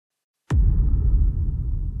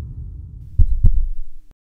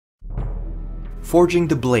Forging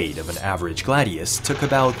the blade of an average gladius took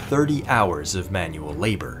about 30 hours of manual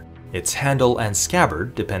labor. Its handle and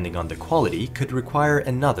scabbard, depending on the quality, could require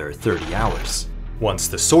another 30 hours. Once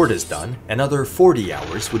the sword is done, another 40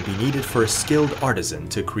 hours would be needed for a skilled artisan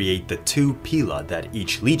to create the 2 pila that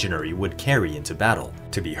each legionary would carry into battle,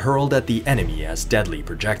 to be hurled at the enemy as deadly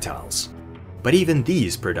projectiles. But even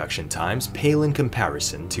these production times pale in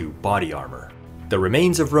comparison to body armor. The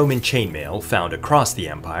remains of Roman chainmail found across the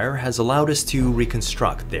empire has allowed us to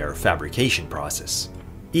reconstruct their fabrication process.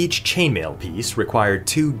 Each chainmail piece required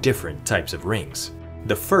 2 different types of rings.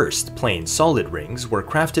 The first, plain solid rings, were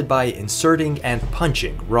crafted by inserting and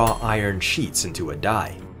punching raw iron sheets into a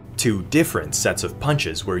die. 2 different sets of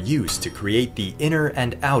punches were used to create the inner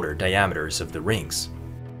and outer diameters of the rings.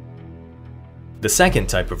 The second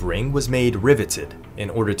type of ring was made riveted in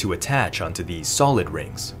order to attach onto these solid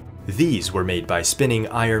rings. These were made by spinning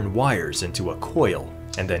iron wires into a coil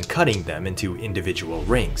and then cutting them into individual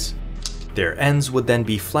rings. Their ends would then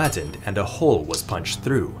be flattened and a hole was punched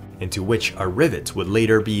through, into which a rivet would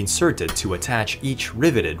later be inserted to attach each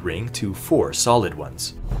riveted ring to 4 solid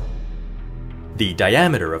ones. The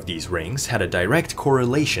diameter of these rings had a direct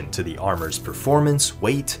correlation to the armor's performance,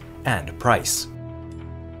 weight, and price.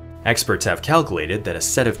 Experts have calculated that a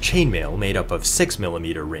set of chainmail made up of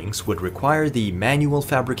 6mm rings would require the manual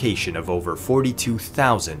fabrication of over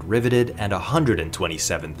 42,000 riveted and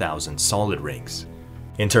 127,000 solid rings.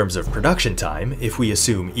 In terms of production time, if we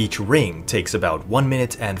assume each ring takes about 1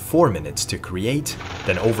 minute and 4 minutes to create,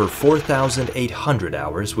 then over 4,800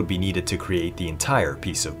 hours would be needed to create the entire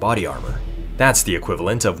piece of body armor. That's the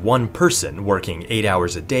equivalent of one person working 8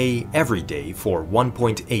 hours a day, every day for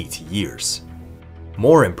 1.8 years.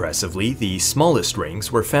 More impressively, the smallest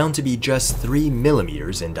rings were found to be just 3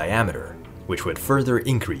 millimeters in diameter, which would further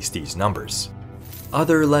increase these numbers.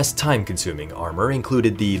 Other less time-consuming armor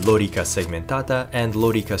included the lorica segmentata and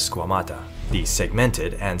lorica squamata, the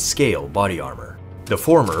segmented and scale body armor. The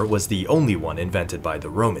former was the only one invented by the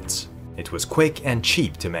Romans. It was quick and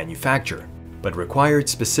cheap to manufacture, but required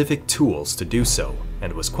specific tools to do so,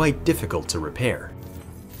 and was quite difficult to repair.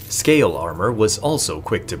 Scale armor was also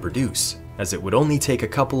quick to produce, as it would only take a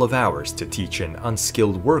couple of hours to teach an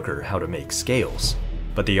unskilled worker how to make scales.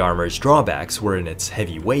 But the armor's drawbacks were in its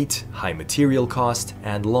heavy weight, high material cost,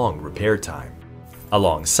 and long repair time.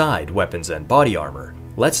 Alongside weapons and body armor,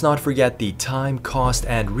 let's not forget the time, cost,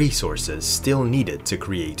 and resources still needed to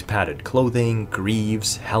create padded clothing,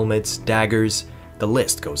 greaves, helmets, daggers, the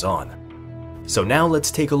list goes on. So now let's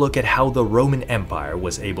take a look at how the Roman Empire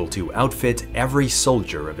was able to outfit every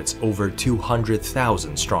soldier of its over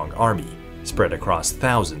 200,000 strong army, spread across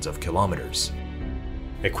thousands of kilometers.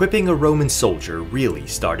 Equipping a Roman soldier really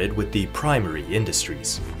started with the primary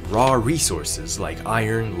industries. Raw resources like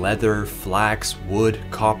iron, leather, flax, wood,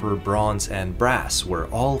 copper, bronze, and brass were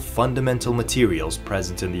all fundamental materials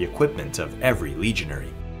present in the equipment of every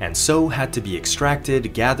legionary, and so had to be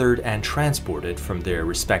extracted, gathered, and transported from their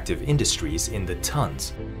respective industries in the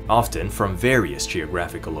tons, often from various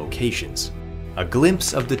geographical locations. A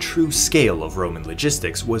glimpse of the true scale of Roman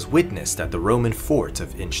logistics was witnessed at the Roman fort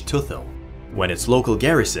of Inchtuthil. When its local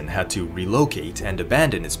garrison had to relocate and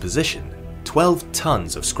abandon its position, 12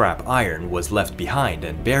 tons of scrap iron was left behind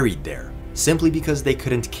and buried there, simply because they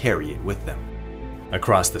couldn't carry it with them.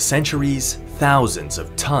 Across the centuries, thousands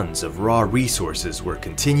of tons of raw resources were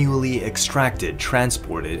continually extracted,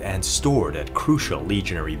 transported, and stored at crucial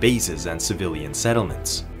legionary bases and civilian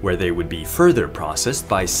settlements, where they would be further processed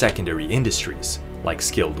by secondary industries, like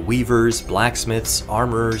skilled weavers, blacksmiths,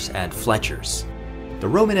 armorers, and fletchers. The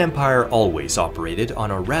Roman Empire always operated on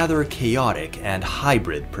a rather chaotic and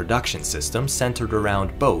hybrid production system centered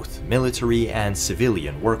around both military and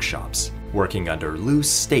civilian workshops, working under loose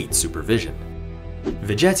state supervision.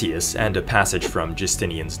 Vegetius and a passage from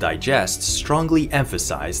Justinian's Digest strongly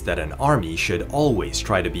emphasized that an army should always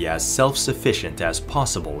try to be as self-sufficient as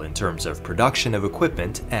possible in terms of production of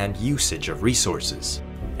equipment and usage of resources,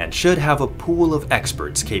 and should have a pool of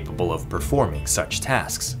experts capable of performing such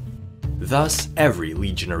tasks. Thus, every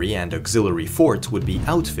legionary and auxiliary fort would be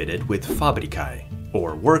outfitted with fabricae,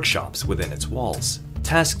 or workshops within its walls,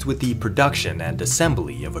 tasked with the production and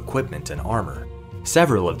assembly of equipment and armor.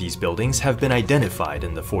 Several of these buildings have been identified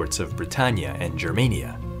in the forts of Britannia and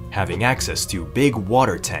Germania, having access to big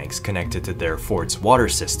water tanks connected to their forts' water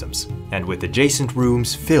systems, and with adjacent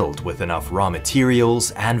rooms filled with enough raw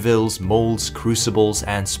materials, anvils, molds, crucibles,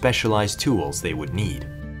 and specialized tools they would need.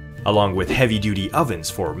 Along with heavy-duty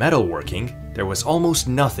ovens for metalworking, there was almost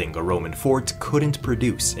nothing a Roman fort couldn't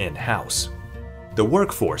produce in-house. The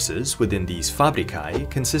workforces within these fabricae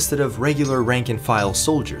consisted of regular rank-and-file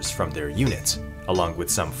soldiers from their units, along with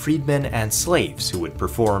some freedmen and slaves who would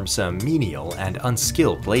perform some menial and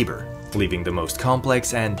unskilled labor, leaving the most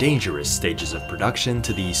complex and dangerous stages of production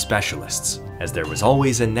to the specialists, as there was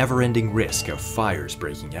always a never-ending risk of fires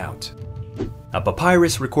breaking out. A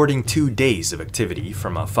papyrus recording 2 days of activity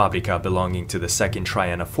from a fabrica belonging to the 2nd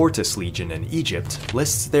Trianafortis Legion in Egypt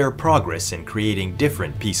lists their progress in creating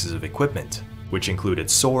different pieces of equipment, which included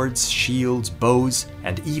swords, shields, bows,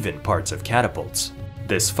 and even parts of catapults.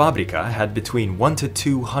 This fabrica had between 100 to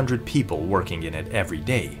 200 people working in it every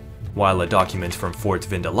day, while a document from Fort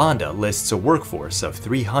Vindolanda lists a workforce of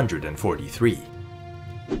 343.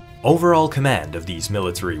 Overall command of these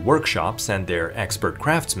military workshops and their expert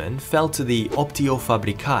craftsmen fell to the Optio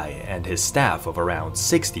Fabricae and his staff of around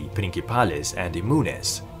 60 principales and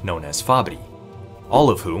immunes, known as fabri,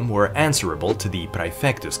 all of whom were answerable to the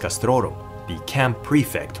Praefectus Castrorum, the camp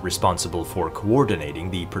prefect responsible for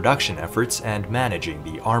coordinating the production efforts and managing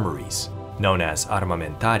the armories, known as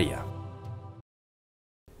armamentaria.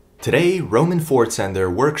 Today, Roman forts and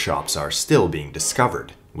their workshops are still being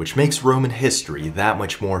discovered, which makes Roman history that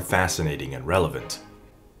much more fascinating and relevant.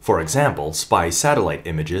 For example, spy satellite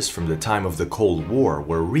images from the time of the Cold War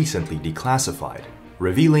were recently declassified,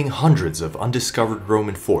 revealing hundreds of undiscovered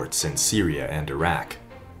Roman forts in Syria and Iraq.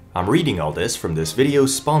 I'm reading all this from this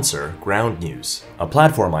video's sponsor, Ground News, a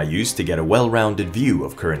platform I use to get a well-rounded view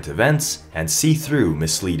of current events and see through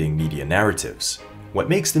misleading media narratives. What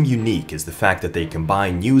makes them unique is the fact that they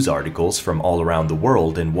combine news articles from all around the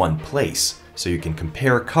world in one place, so you can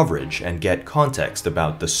compare coverage and get context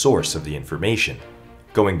about the source of the information.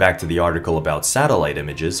 Going back to the article about satellite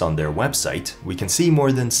images on their website, we can see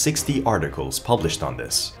more than 60 articles published on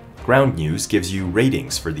this. Ground News gives you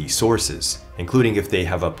ratings for these sources, including if they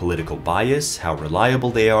have a political bias, how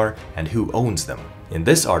reliable they are, and who owns them. In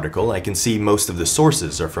this article, I can see most of the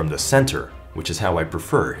sources are from the center, which is how I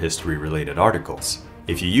prefer history-related articles.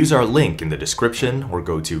 If you use our link in the description or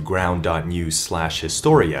go to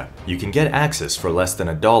ground.news/historia, you can get access for less than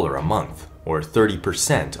 $1 a month, or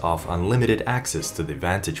 30% off unlimited access to the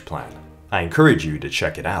Vantage plan. I encourage you to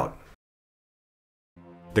check it out.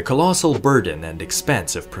 The colossal burden and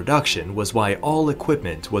expense of production was why all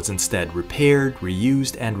equipment was instead repaired,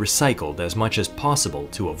 reused, and recycled as much as possible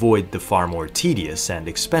to avoid the far more tedious and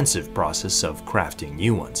expensive process of crafting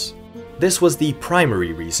new ones. This was the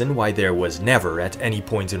primary reason why there was never at any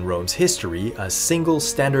point in Rome's history a single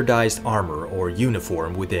standardized armor or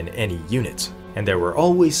uniform within any unit, and there were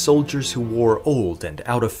always soldiers who wore old and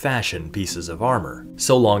out-of-fashion pieces of armor,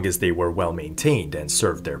 so long as they were well maintained and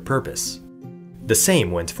served their purpose. The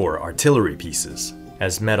same went for artillery pieces,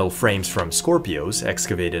 as metal frames from Scorpios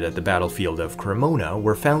excavated at the battlefield of Cremona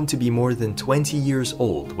were found to be more than 20 years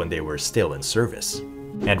old when they were still in service.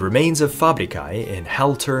 And remains of fabricae in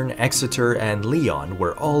Haltern, Exeter, and León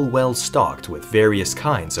were all well stocked with various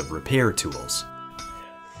kinds of repair tools.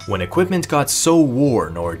 When equipment got so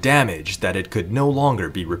worn or damaged that it could no longer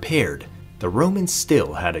be repaired, the Romans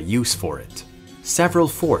still had a use for it. Several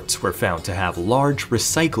forts were found to have large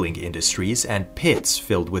recycling industries and pits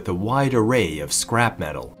filled with a wide array of scrap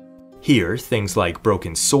metal. Here, things like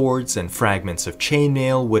broken swords and fragments of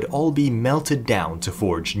chainmail would all be melted down to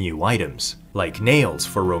forge new items, like nails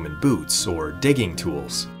for Roman boots or digging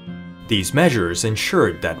tools. These measures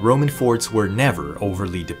ensured that Roman forts were never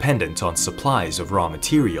overly dependent on supplies of raw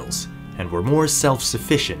materials, and were more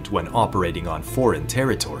self-sufficient when operating on foreign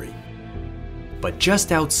territory. But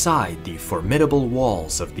just outside the formidable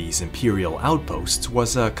walls of these imperial outposts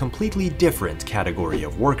was a completely different category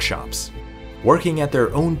of workshops. Working at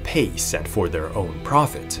their own pace and for their own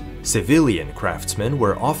profit, civilian craftsmen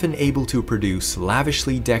were often able to produce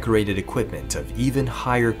lavishly decorated equipment of even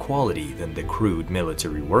higher quality than the crude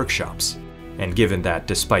military workshops. And given that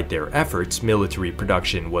despite their efforts, military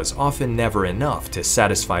production was often never enough to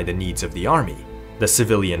satisfy the needs of the army, the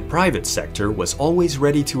civilian private sector was always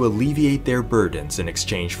ready to alleviate their burdens in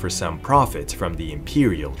exchange for some profit from the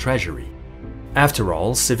imperial treasury. After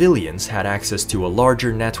all, civilians had access to a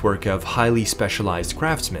larger network of highly specialized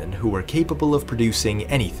craftsmen who were capable of producing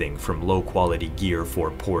anything from low-quality gear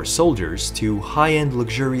for poor soldiers to high-end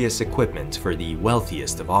luxurious equipment for the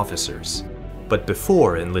wealthiest of officers. But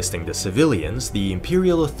before enlisting the civilians, the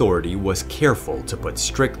imperial authority was careful to put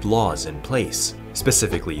strict laws in place,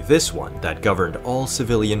 specifically this one that governed all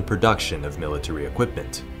civilian production of military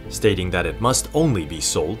equipment, stating that it must only be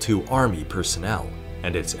sold to army personnel,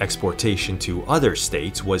 and its exportation to other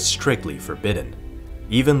states was strictly forbidden.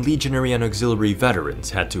 Even legionary and auxiliary veterans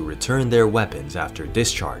had to return their weapons after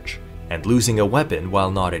discharge, and losing a weapon while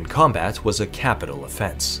not in combat was a capital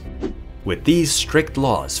offense. With these strict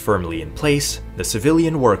laws firmly in place, the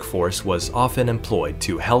civilian workforce was often employed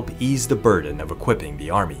to help ease the burden of equipping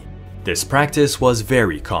the army. This practice was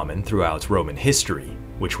very common throughout Roman history,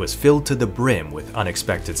 which was filled to the brim with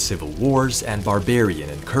unexpected civil wars and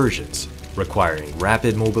barbarian incursions, requiring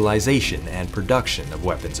rapid mobilization and production of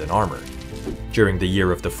weapons and armor. During the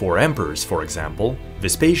Year of the Four Emperors, for example,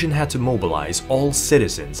 Vespasian had to mobilize all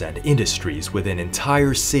citizens and industries within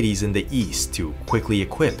entire cities in the east to quickly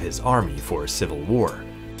equip his army for a civil war.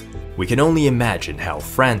 We can only imagine how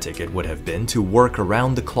frantic it would have been to work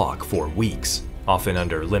around the clock for weeks, often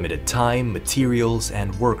under limited time, materials,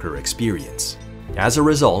 and worker experience. As a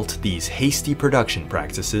result, these hasty production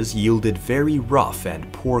practices yielded very rough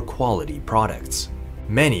and poor quality products.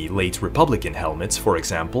 Many late Republican helmets, for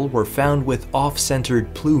example, were found with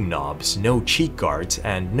off-centered plume knobs, no cheek guards,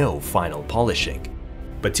 and no final polishing.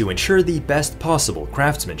 But to ensure the best possible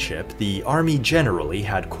craftsmanship, the army generally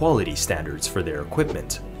had quality standards for their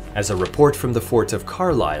equipment. As a report from the fort of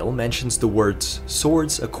Carlisle mentions the words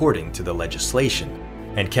 "swords according to the legislation,"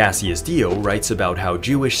 and Cassius Dio writes about how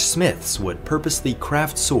Jewish smiths would purposely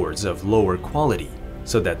craft swords of lower quality,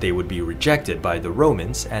 so that they would be rejected by the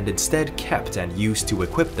Romans and instead kept and used to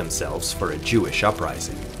equip themselves for a Jewish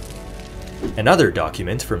uprising. Another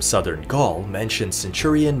document from southern Gaul mentions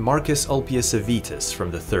Centurion Marcus Ulpius Avitus from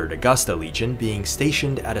the 3rd Augusta Legion being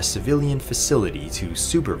stationed at a civilian facility to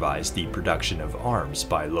supervise the production of arms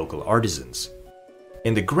by local artisans.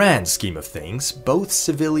 In the grand scheme of things, both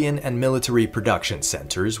civilian and military production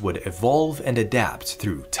centers would evolve and adapt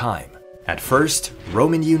through time. At first,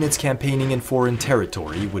 Roman units campaigning in foreign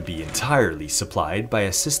territory would be entirely supplied by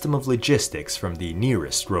a system of logistics from the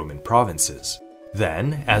nearest Roman provinces.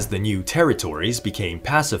 Then, as the new territories became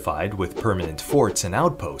pacified with permanent forts and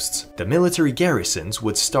outposts, the military garrisons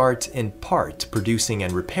would start, in part, producing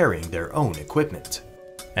and repairing their own equipment.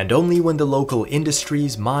 And only when the local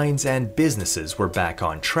industries, mines, and businesses were back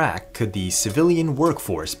on track could the civilian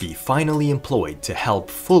workforce be finally employed to help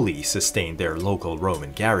fully sustain their local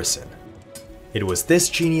Roman garrison. It was this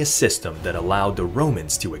genius system that allowed the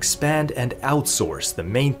Romans to expand and outsource the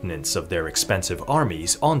maintenance of their expensive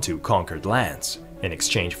armies onto conquered lands, in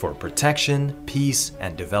exchange for protection, peace,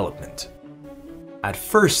 and development. At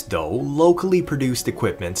first, though, locally produced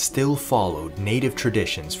equipment still followed native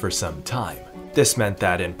traditions for some time. This meant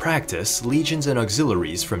that in practice, legions and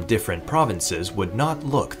auxiliaries from different provinces would not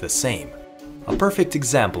look the same. A perfect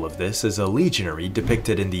example of this is a legionary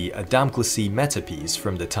depicted in the Adamclesi Metopes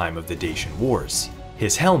from the time of the Dacian Wars.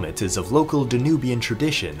 His helmet is of local Danubian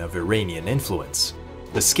tradition of Iranian influence.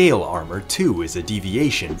 The scale armor too is a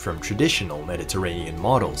deviation from traditional Mediterranean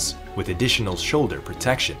models, with additional shoulder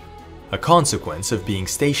protection, a consequence of being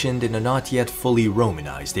stationed in a not yet fully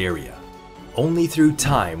Romanized area. Only through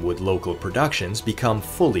time would local productions become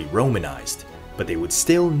fully Romanized, but they would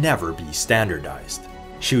still never be standardized.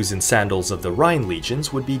 Shoes and sandals of the Rhine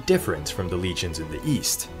legions would be different from the legions in the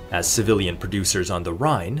east, as civilian producers on the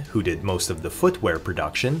Rhine, who did most of the footwear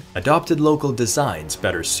production, adopted local designs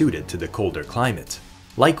better suited to the colder climate.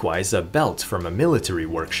 Likewise, a belt from a military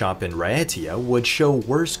workshop in Rhaetia would show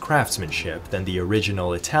worse craftsmanship than the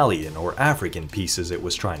original Italian or African pieces it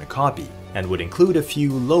was trying to copy, and would include a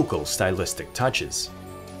few local stylistic touches.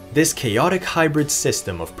 This chaotic hybrid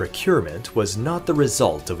system of procurement was not the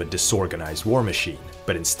result of a disorganized war machine,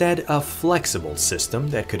 but instead a flexible system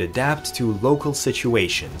that could adapt to local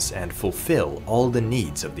situations and fulfill all the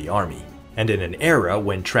needs of the army. And in an era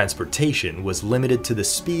when transportation was limited to the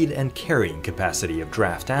speed and carrying capacity of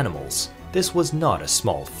draft animals, this was not a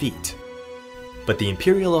small feat. But the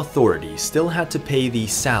imperial authorities still had to pay the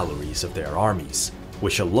salaries of their armies,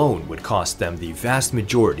 which alone would cost them the vast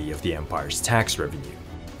majority of the empire's tax revenue.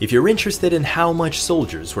 If you're interested in how much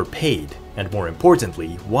soldiers were paid, and more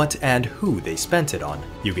importantly, what and who they spent it on,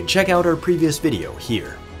 you can check out our previous video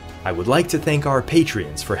here. I would like to thank our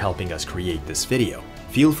Patreons for helping us create this video.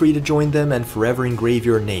 Feel free to join them and forever engrave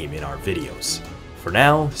your name in our videos. For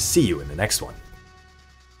now, see you in the next one.